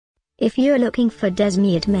If you're looking for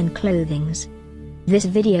Desmiit men clothings, this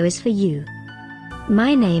video is for you.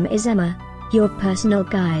 My name is Emma, your personal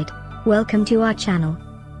guide. Welcome to our channel.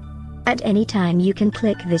 At any time you can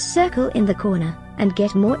click this circle in the corner, and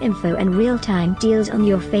get more info and real-time deals on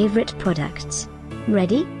your favorite products.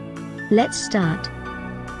 Ready? Let's start.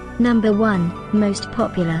 Number 1, Most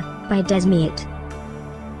Popular, by Desmiit.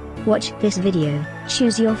 Watch this video,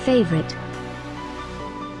 choose your favorite.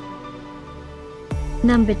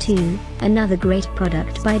 Number 2, another great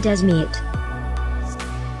product by Desmiit.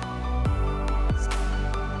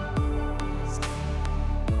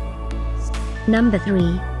 Number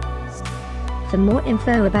 3. For more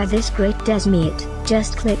info about this great Desmiit,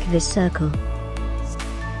 just click this circle.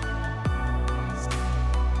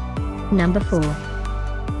 Number 4.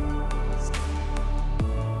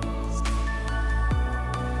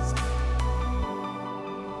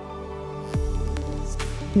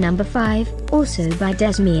 Number 5, also by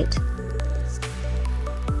Desmiit.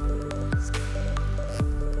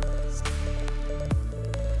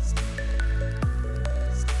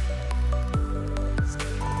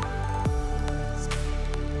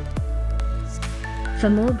 For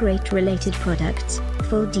more great related products,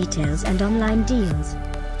 full details and online deals,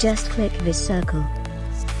 just click this circle.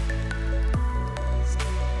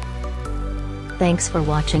 Thanks for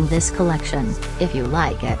watching this collection. If you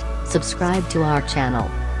like it, subscribe to our channel.